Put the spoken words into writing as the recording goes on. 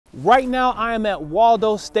Right now I am at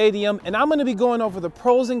Waldo Stadium and I'm going to be going over the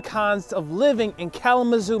pros and cons of living in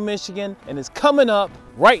Kalamazoo, Michigan, and it's coming up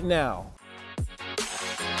right now.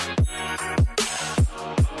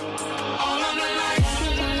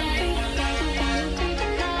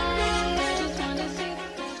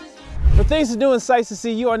 For things to do and sights to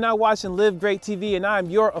see, you are now watching Live Great TV, and I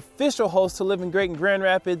am your official host to Living Great in Grand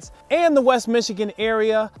Rapids and the West Michigan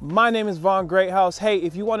area. My name is Vaughn Greathouse. Hey,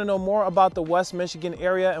 if you want to know more about the West Michigan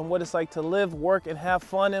area and what it's like to live, work, and have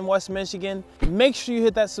fun in West Michigan, make sure you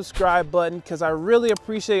hit that subscribe button because I really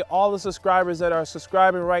appreciate all the subscribers that are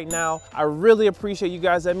subscribing right now. I really appreciate you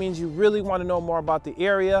guys. That means you really want to know more about the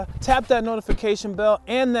area. Tap that notification bell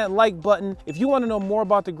and that like button if you want to know more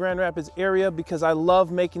about the Grand Rapids area, because I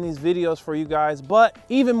love making these videos for you guys. But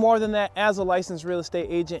even more than that, as a licensed real estate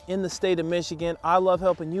agent in the state of Michigan, I love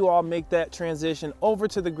helping you all make that transition over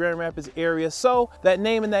to the Grand Rapids area. So that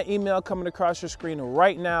name and that email coming across your screen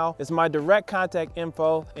right now is my direct contact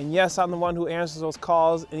info. And yes, I'm the one who answers those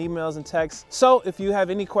calls and emails and texts. So if you have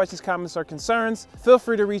any questions, comments, or concerns, feel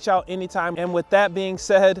free to reach out anytime. And with that being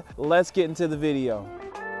said, let's get into the video.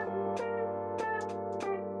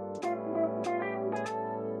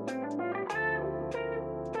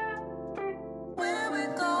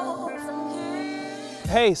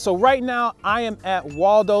 Hey, so right now I am at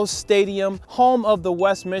Waldo Stadium, home of the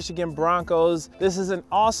West Michigan Broncos. This is an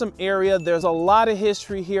awesome area. There's a lot of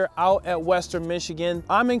history here out at Western Michigan.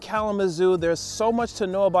 I'm in Kalamazoo. There's so much to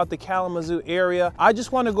know about the Kalamazoo area. I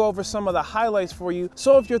just want to go over some of the highlights for you.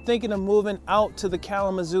 So if you're thinking of moving out to the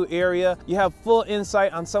Kalamazoo area, you have full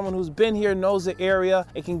insight on someone who's been here, knows the area,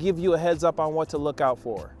 and can give you a heads up on what to look out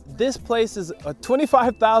for. This place is a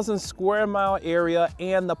 25,000 square mile area,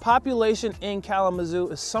 and the population in Kalamazoo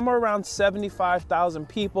is somewhere around 75,000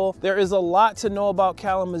 people. There is a lot to know about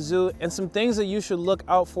Kalamazoo, and some things that you should look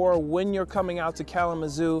out for when you're coming out to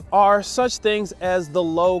Kalamazoo are such things as the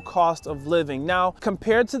low cost of living. Now,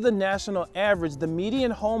 compared to the national average, the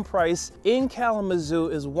median home price in Kalamazoo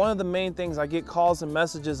is one of the main things I get calls and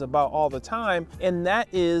messages about all the time, and that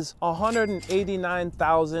is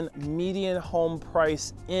 $189,000 median home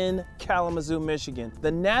price in Kalamazoo, Michigan.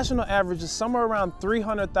 The national average is somewhere around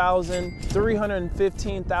 $300,000,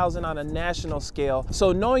 $315,000 on a national scale.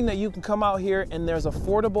 So knowing that you can come out here and there's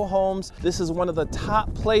affordable homes, this is one of the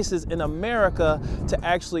top places in America to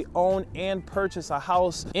actually own and purchase a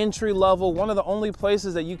house. Entry level, one of the only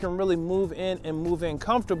places that you can really move in and move in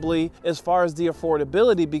comfortably as far as the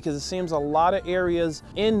affordability, because it seems a lot of areas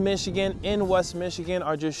in Michigan, in West Michigan,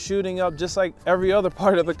 are just shooting up, just like every other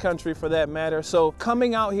part of the country for that matter. So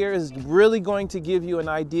coming out here is really going to give you an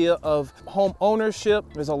idea of home ownership.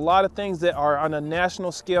 There's a lot of things that are on a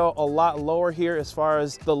national scale a lot lower here as far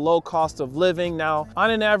as the low cost of living. Now, on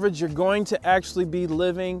an average, you're going to actually be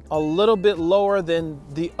living a little bit lower than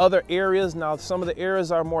the other areas. Now, some of the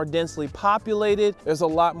areas are more densely populated. There's a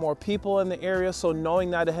lot more people in the area, so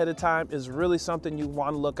knowing that ahead of time is really something you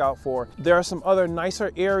want to look out for. There are some other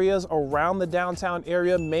nicer areas around the downtown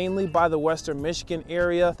area, mainly by the Western Michigan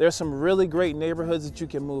area. There's some really great neighborhoods that you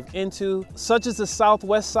can move into, such as the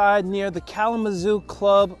southwest side near the Kalamazoo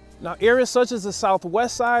Club. Now, areas such as the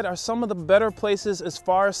southwest side are some of the better places as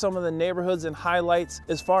far as some of the neighborhoods and highlights,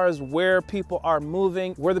 as far as where people are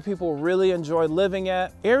moving, where the people really enjoy living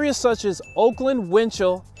at. Areas such as Oakland,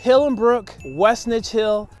 Winchell, Hillenbrook, Westnedge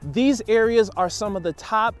Hill, these areas are some of the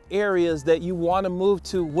top areas that you want to move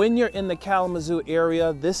to when you're in the Kalamazoo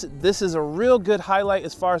area. This is a real good highlight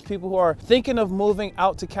as far as people who are thinking of moving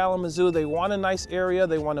out to Kalamazoo. They want a nice area,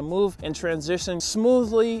 they want to move and transition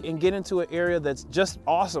smoothly and get into an area that's just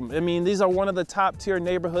awesome. I mean, these are one of the top tier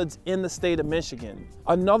neighborhoods in the state of Michigan.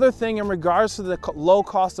 Another thing in regards to the low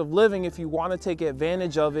cost of living, if you want to take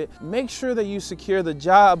advantage of it, make sure that you secure the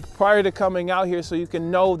job prior to coming out here so you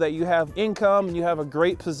can know that you have income and you have a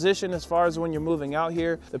great position as far as when you're moving out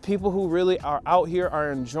here. The people who really are out here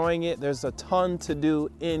are enjoying it. There's a ton to do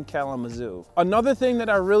in Kalamazoo. Another thing that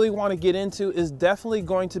I really want to get into is definitely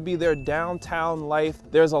going to be their downtown life.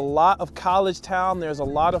 There's a lot of college town. There's a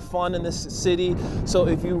lot of fun in this city. So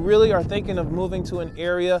if you really are thinking of moving to an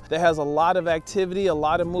area that has a lot of activity, a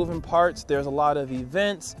lot of moving parts, there's a lot of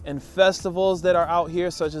events and festivals that are out here,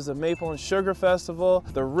 such as the Maple and Sugar Festival,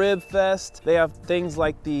 the Rib Fest. They have things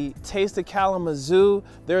like the Taste of Kalamazoo.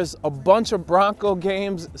 There's a bunch of Bronco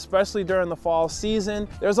games, especially during the fall season.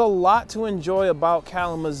 There's a lot to enjoy about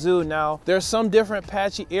Kalamazoo. Now, there's some different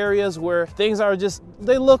patchy areas where things are just,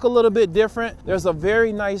 they look a little bit different. There's a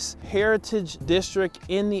very nice heritage district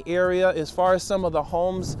in the area as far as some of the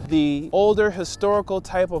homes. The older historical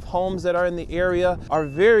type of homes that are in the area are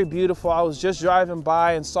very beautiful. I was just driving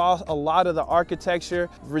by and saw a lot of the architecture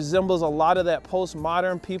resembles a lot of that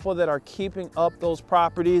postmodern people that are keeping up those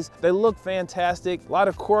properties. They look fantastic. A lot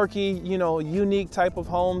of quirky, you know, unique type of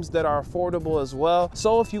homes that are affordable as well.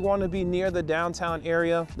 So if you want to be near the downtown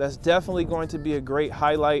area, that's definitely going to be a great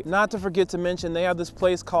highlight. Not to forget to mention, they have this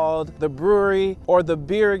place called the Brewery or the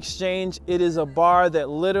Beer Exchange. It is a bar that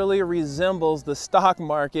literally resembles the stock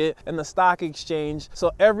market and the stock exchange.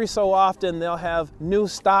 So every so often they'll have new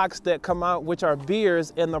stocks that come out, which are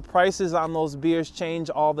beers, and the prices on those beers change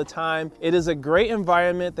all the time. It is a great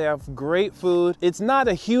environment. They have great food. It's not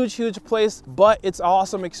a huge place, but it's an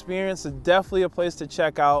awesome experience. It's definitely a place to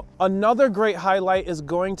check out. Another great highlight is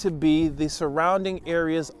going to be the surrounding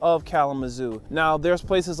areas of Kalamazoo. Now, there's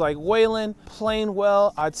places like Wayland,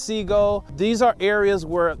 Plainwell, Otsego. These are areas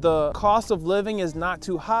where the cost of living is not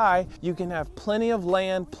too high. You can have plenty of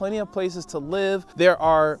land, plenty of places to live. There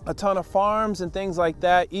are a ton of farms and things like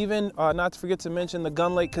that. Even not to forget to mention the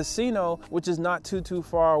Gun Lake Casino, which is not too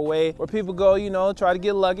far away, where people go, you know, try to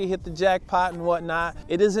get lucky, hit the jackpot and whatnot.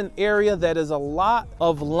 It is an area that is a lot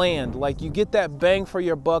of land. Like, you get that bang for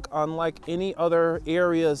your buck unlike any other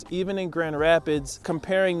areas, even in Grand Rapids.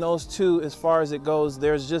 Comparing those two as far as it goes,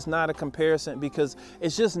 there's just not a comparison because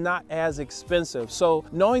it's just not as expensive. So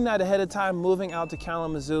knowing that ahead of time, moving out to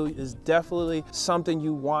Kalamazoo is definitely something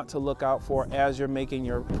you want to look out for as you're making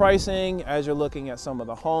your pricing, as you're looking at some of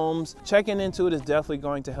the homes. Checking into it is definitely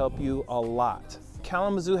going to help you a lot.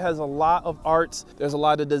 Kalamazoo has a lot of arts. There's a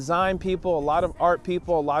lot of design people, a lot of art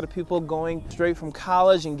people, a lot of people going straight from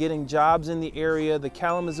college and getting jobs in the area. The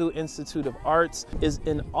Kalamazoo Institute of Arts is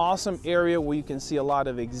an awesome area where you can see a lot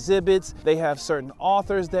of exhibits. They have certain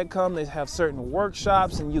authors that come, they have certain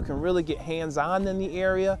workshops, and you can really get hands-on in the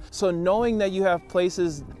area. So knowing that you have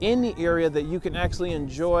places in the area that you can actually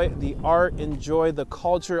enjoy the art, enjoy the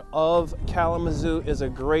culture of Kalamazoo is a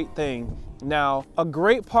great thing. Now, a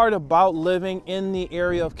great part about living in the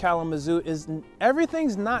area of Kalamazoo is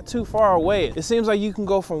everything's not too far away. It seems like you can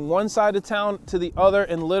go from one side of town to the other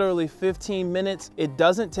in literally 15 minutes. It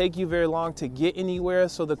doesn't take you very long to get anywhere,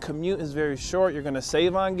 so the commute is very short. You're gonna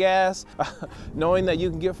save on gas, knowing that you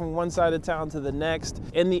can get from one side of town to the next.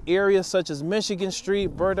 In the areas such as Michigan Street,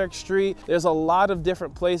 Burdick Street, there's a lot of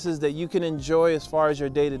different places that you can enjoy as far as your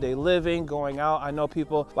day-to-day living, going out. I know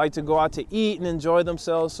people like to go out to eat and enjoy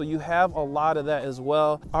themselves, so you have a lot of that as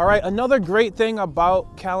well. All right, another great thing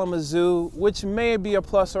about Kalamazoo, which may be a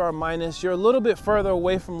plus or a minus, you're a little bit further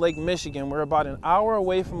away from Lake Michigan. We're about an hour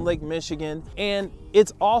away from Lake Michigan, and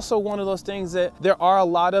it's also one of those things that there are a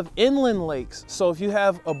lot of inland lakes. So if you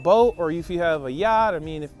have a boat or if you have a yacht,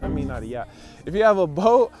 not a yacht, if you have a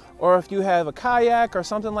boat or if you have a kayak or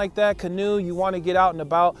something like that, canoe, you want to get out and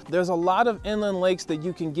about, there's a lot of inland lakes that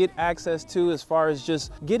you can get access to as far as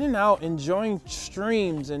just getting out, enjoying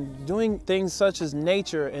streams and doing things such as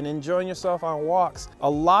nature and enjoying yourself on walks. A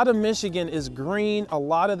lot of Michigan is green. A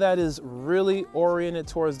lot of that is really oriented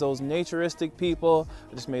towards those naturistic people.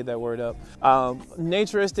 I just made that word up.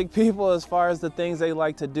 Naturistic people as far as the things they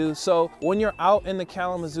like to do. So when you're out in the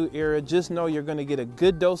Kalamazoo area, just know you're going to get a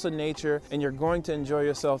good dose of nature and you're going to enjoy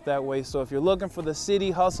yourself that way. So if you're looking for the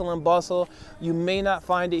city hustle and bustle, you may not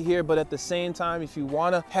find it here, but at the same time, if you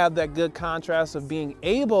want to have that good contrast of being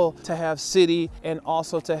able to have city and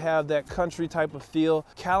also to have that country type of feel,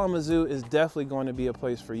 Kalamazoo is definitely going to be a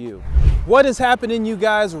place for you. What is happening, you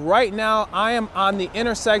guys? Right now, I am on the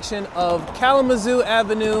intersection of Kalamazoo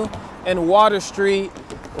Avenue and Water Street,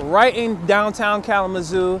 right in downtown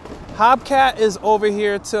Kalamazoo. Hobcat is over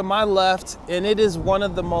here to my left, and it is one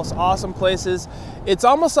of the most awesome places. It's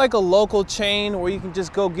almost like a local chain where you can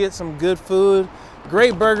just go get some good food.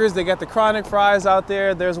 Great burgers. They got the chronic fries out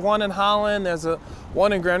there. There's one in Holland, there's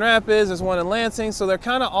one in Grand Rapids, there's one in Lansing, so they're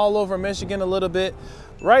kind of all over Michigan a little bit.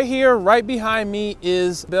 Right here, right behind me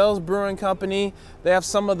is Bell's Brewing Company. They have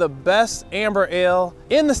some of the best amber ale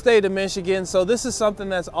in the state of Michigan. So this is something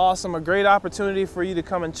that's awesome, a great opportunity for you to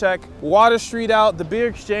come and check Water Street out. The Beer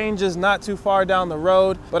Exchange is not too far down the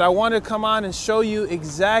road, but I wanted to come on and show you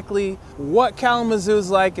exactly what Kalamazoo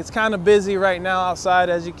is like. It's kind of busy right now outside,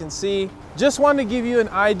 as you can see. Just wanted to give you an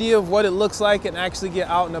idea of what it looks like and actually get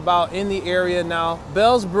out and about in the area now.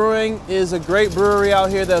 Bell's Brewing is a great brewery out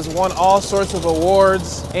here that's won all sorts of awards.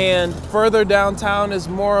 homes. And further downtown is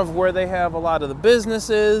more of where they have a lot of the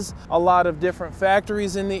businesses, a lot of different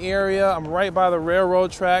factories in the area. I'm right by the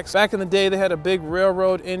railroad tracks. Back in the day, they had a big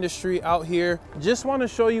railroad industry out here. Just want to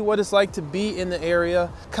show you what it's like to be in the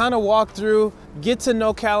area, kind of walk through, get to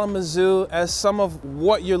know Kalamazoo, as some of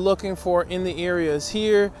what you're looking for in the area is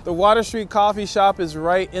here. The Water Street Coffee Shop is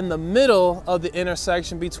right in the middle of the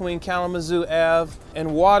intersection between Kalamazoo Ave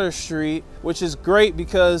and Water Street, which is great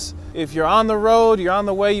because if you're on the road, you're on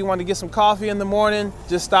the way, you want to get some coffee in the morning,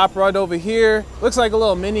 just stop right over here. Looks like a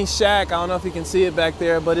little mini shack. I don't know if you can see it back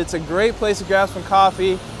there, but it's a great place to grab some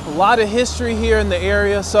coffee. A lot of history here in the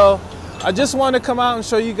area. So I just want to come out and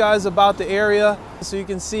show you guys about the area so you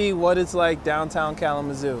can see what it's like downtown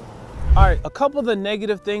Kalamazoo. All right, a couple of the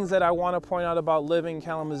negative things that I want to point out about living in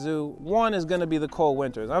Kalamazoo. One is going to be the cold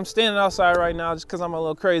winters. I'm standing outside right now just because I'm a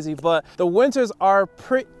little crazy, but the winters are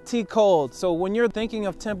pretty cold. So when you're thinking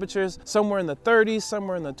of temperatures somewhere in the 30s,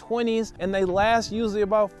 somewhere in the 20s, and they last usually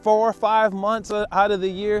about 4 or 5 months out of the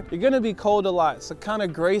year, you're going to be cold a lot. It's a kind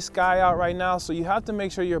of gray sky out right now, so you have to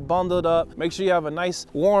make sure you're bundled up, make sure you have a nice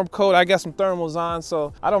warm coat. I got some thermals on,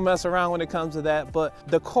 so I don't mess around when it comes to that, but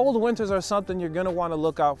the cold winters are something you're going to want to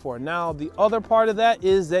look out for. Now, the other part of that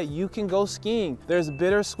is that you can go skiing. There's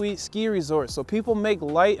Bittersweet ski resorts, so people make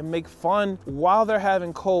light and make fun while they're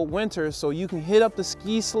having cold winters, so you can hit up the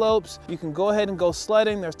ski slopes, you can go ahead and go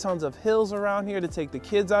sledding. There's tons of hills around here to take the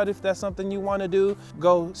kids out if that's something you want to do.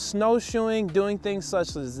 Go snowshoeing, doing things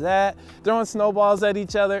such as that, throwing snowballs at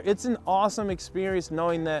each other. It's an awesome experience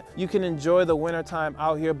knowing that you can enjoy the wintertime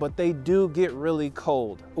out here, but they do get really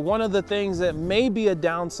cold. One of the things that may be a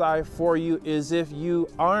downside for you is if you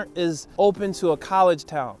aren't as open to a college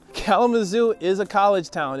town. Kalamazoo is a college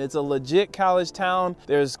town. It's a legit college town.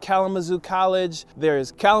 There's Kalamazoo College,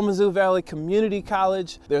 there's Kalamazoo Valley Community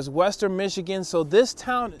College, there's Western Michigan. So this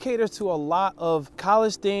town caters to a lot of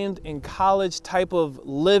college themed and college type of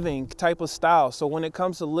living, type of style. So when it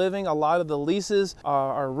comes to living, a lot of the leases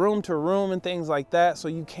are room to room and things like that. So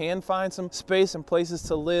you can find some space and places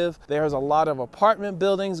to live. There's a lot of apartment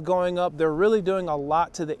buildings going up. They're really doing a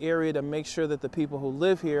lot to the area to make sure that the people who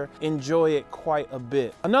live here enjoy it quite a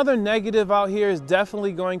bit. Another negative out here is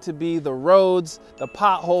definitely going to be the roads, the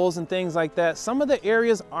potholes and things like that. Some of the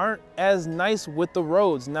areas aren't as nice with the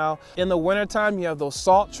roads. Now, in the wintertime, you have those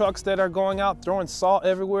salt trucks that are going out, throwing salt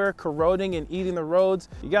everywhere, corroding and eating the roads.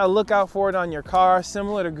 You gotta look out for it on your car,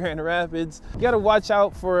 similar to Grand Rapids. You gotta watch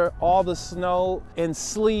out for all the snow and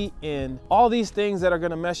sleet and all these things that are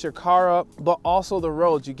gonna mess your car up, but also the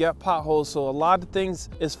roads. You get potholes, so a lot of things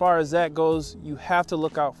as far as that goes, you have to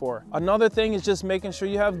look out for. Another thing is just making sure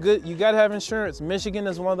you gotta have insurance. Michigan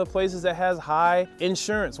is one of the places that has high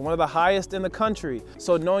insurance, one of the highest in the country.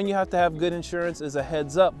 So knowing you have to have good insurance is a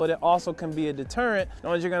heads up, but it also can be a deterrent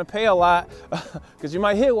knowing you're gonna pay a lot because you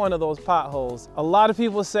might hit one of those potholes. A lot of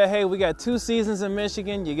people say, hey, we got 2 seasons in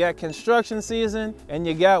Michigan. You got construction season and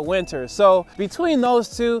you got winter. So between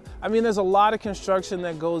those two, I mean, there's a lot of construction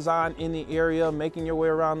that goes on in the area, making your way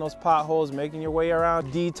around those potholes, making your way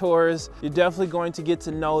around detours. You're definitely going to get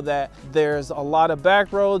to know that there's a lot of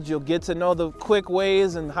back roads. You'll get to know the quick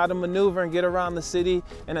ways and how to maneuver and get around the city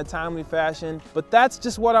in a timely fashion. But that's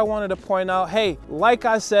just what I wanted to point out. Hey, like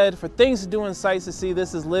I said, for things to do and sights to see,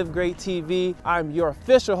 this is Live Great TV. I'm your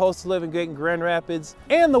official host of Living Great in Grand Rapids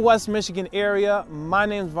and the West Michigan area. My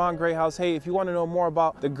name is Vaughn Greathouse. Hey, if you want to know more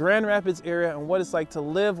about the Grand Rapids area and what it's like to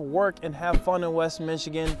live, work, and have fun in West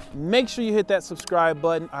Michigan, make sure you hit that subscribe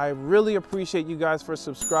button. I really appreciate you guys for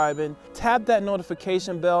subscribing. Tap that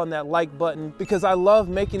notification bell and that like button because I love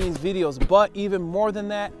making these videos. But even more than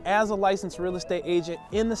that, as a licensed real estate agent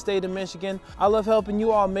in the state of Michigan, I love helping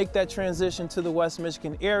you all make that transition to the West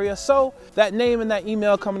Michigan area. So that name and that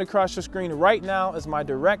email coming across your screen right now is my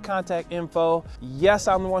direct contact info. Yes,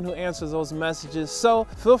 I'm the one who answers those messages. So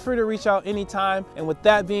feel free to reach out anytime. And with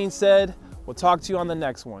that being said, we'll talk to you on the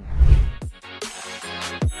next one.